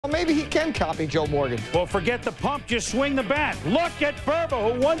maybe he can copy Joe Morgan. Well, forget the pump, just swing the bat. Look at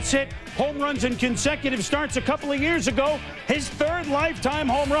Burba, who once hit home runs in consecutive starts a couple of years ago. His third lifetime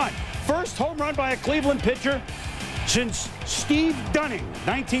home run. First home run by a Cleveland pitcher since Steve Dunning,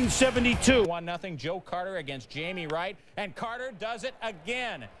 1972. 1-0 Joe Carter against Jamie Wright, and Carter does it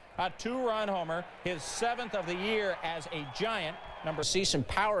again. A two-run homer, his 7th of the year as a Giant. See some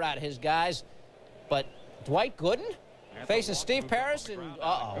power out of his guys, but Dwight Gooden faces Steve Paris, and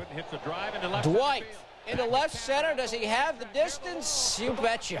Dwight into left center. Does he have the distance? You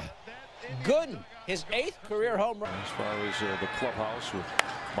betcha. Gooden, his 8th career home run. As far as the clubhouse with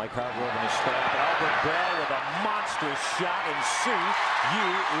Mike Hargrove and his staff, Albert Belle with a monstrous shot, and see you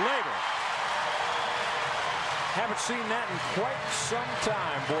later. Haven't seen that in quite some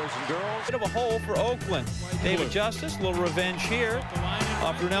time, boys and girls. Bit of a hole for Oakland. David Justice, a little revenge here.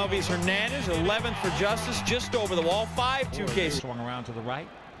 Brunelvis Hernandez, 11th for Justice, just over the wall. 5-2 case. Swung around to the right.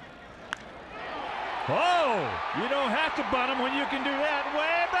 Oh, you don't have to bunt him when you can do that.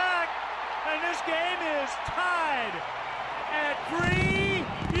 Way back. And this game is tied at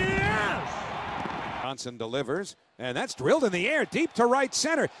 3 years. Johnson delivers, and that's drilled in the air, deep to right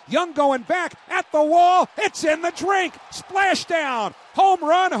center. Young going back at the wall. It's in the drink. Splashdown. Home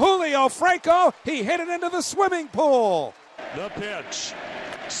run, Julio Franco. He hit it into the swimming pool. The pitch.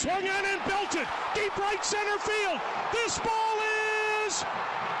 Swung on and belted. Deep right center field. This ball is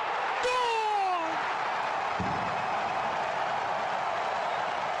gone.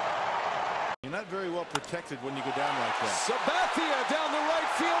 You're not very well protected when you go down like that. Sabathia down the right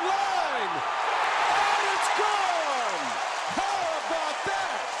field line. And it's gone! How about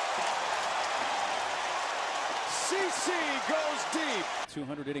that? CC goes deep.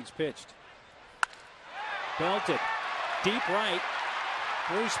 200 innings pitched. Belted. Deep right.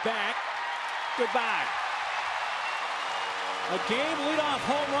 Bruce back. Goodbye. A game leadoff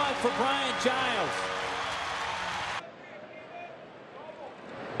home run for Brian Giles.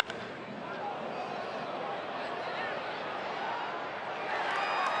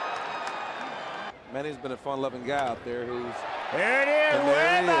 Manny's been a fun-loving guy out there. There it is, and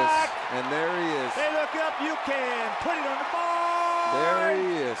way back. And there he is. Hey, look up, you can put it on the ball. There he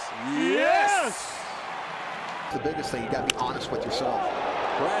is. Yes. The biggest thing, you got to be honest with yourself.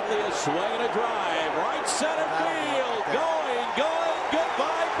 Bradley is swinging a drive. Right center field. Going.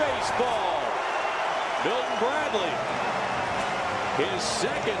 Goodbye, baseball. Milton Bradley. His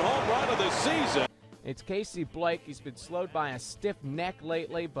 2nd home run of the season. It's Casey Blake. He's been slowed by a stiff neck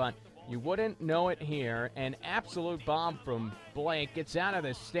lately, but you wouldn't know it here. An absolute bomb from Blake. Gets out of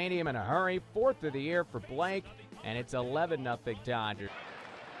the stadium in a hurry. 4th of the year for Blake, and it's 11-0 Dodgers.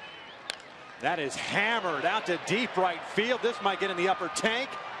 That is hammered out to deep right field. This might get in the upper tank,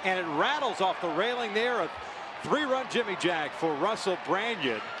 and it rattles off the railing there. A 3-run Jimmy Jack for Russell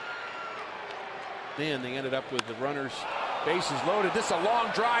Branyan. Then they ended up with the runners bases loaded. This is a long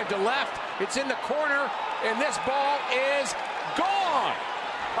drive to left. It's in the corner, and this ball is gone.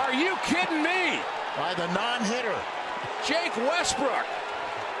 Are you kidding me? By the non-hitter, Jake Westbrook.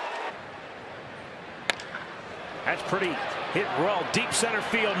 That's pretty. Hit well, deep center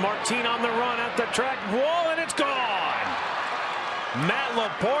field. Martinez on the run at the track wall, and it's gone. Matt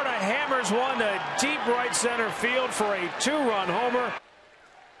LaPorta hammers one to deep right center field for a 2-run homer.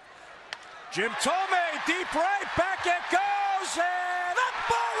 Jim Thome, deep right, back it goes, and that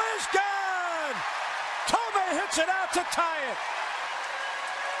ball is gone. Thome hits it out to tie it.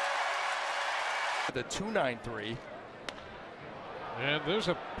 The 2-9-3. And there's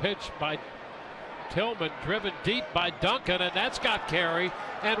a pitch by Tillman, driven deep by Duncan, and that's got carry,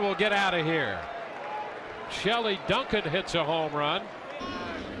 and we'll get out of here. Shelley Duncan hits a home run.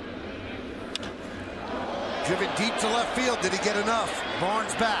 Driven deep to left field. Did he get enough?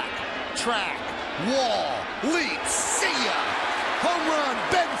 Barnes back. Track. Wall. Leap. See ya. Home run,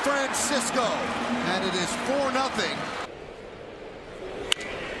 Ben Francisco. And it is 4-0.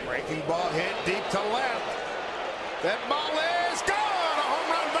 breaking ball hit deep to left. That ball is gone. A home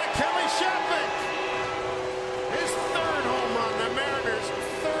run by Kelly Shoppach. His 3rd home run. The Mariners'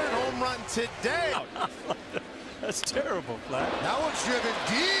 3rd home run today. That's terrible, Flat. Now it's driven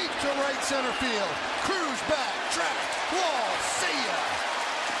deep to right center field. Cruz back, track, wall, see ya.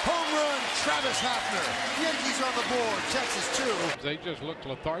 Home run, Travis Hafner. Yankees on the board, Texas 2. They just looked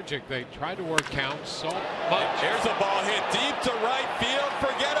lethargic. They tried to work counts so much. There's a ball hit deep to right field.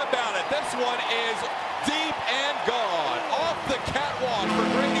 Forget about it. This one is deep and gone. Off the catwalk for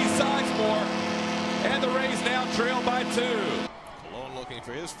Grady Sizemore. And the Rays now trail by 2. Colon looking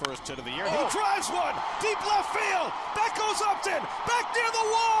for his first hit of the year. He drives one. Deep left field. That goes Upton. Back near the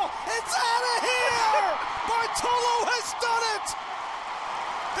wall. It's out of here. Bartolo has done it.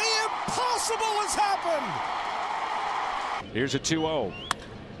 The impossible has happened. Here's a 2-0.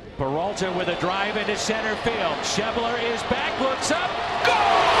 Peralta with a drive into center field. Schebler is back, looks up,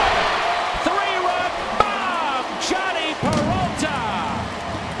 gone! 3-run bomb! Jhonny Peralta!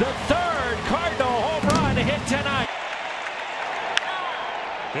 The third Cardinal home run hit tonight.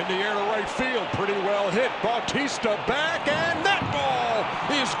 In the air to right field, pretty well hit. Bautista back, and that ball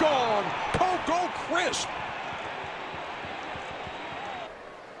is gone. Coco crisp.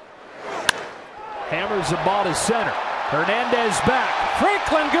 Hammers the ball to center. Hernandez back.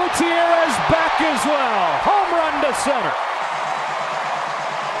 Franklin Gutierrez back as well. Home run to center.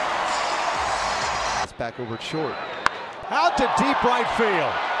 It's back over short. Out to deep right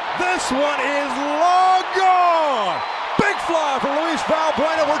field. This one is long gone. Big fly for Luis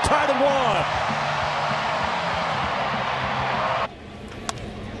Valbuena. We're tied at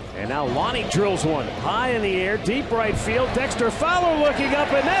 1. And now Lonnie drills one high in the air, deep right field. Dexter Fowler looking up,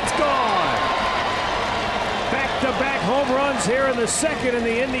 and that's gone. Back-to-back home runs here in the second, and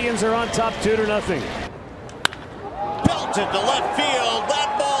the Indians are on top 2-0. Belted to left field.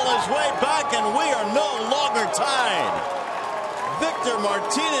 That ball is way back, and we are no longer tied. Victor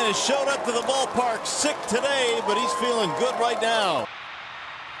Martinez showed up to the ballpark sick today, but he's feeling good right now.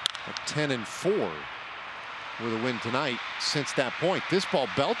 10-4 with a win tonight since that point. This ball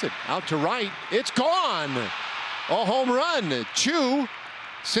belted out to right. It's gone. A home run. Choo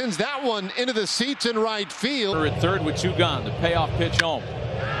sends that one into the seats in right field. At third with 2 gone. The payoff pitch home.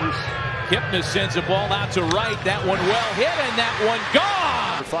 Kipnis sends the ball out to right. That one well hit, and that one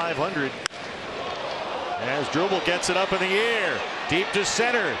gone. 500. As Drubel gets it up in the air, deep to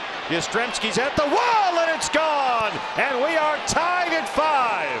center. Yastrzemski's at the wall, and it's gone. And we are tied at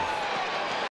 5.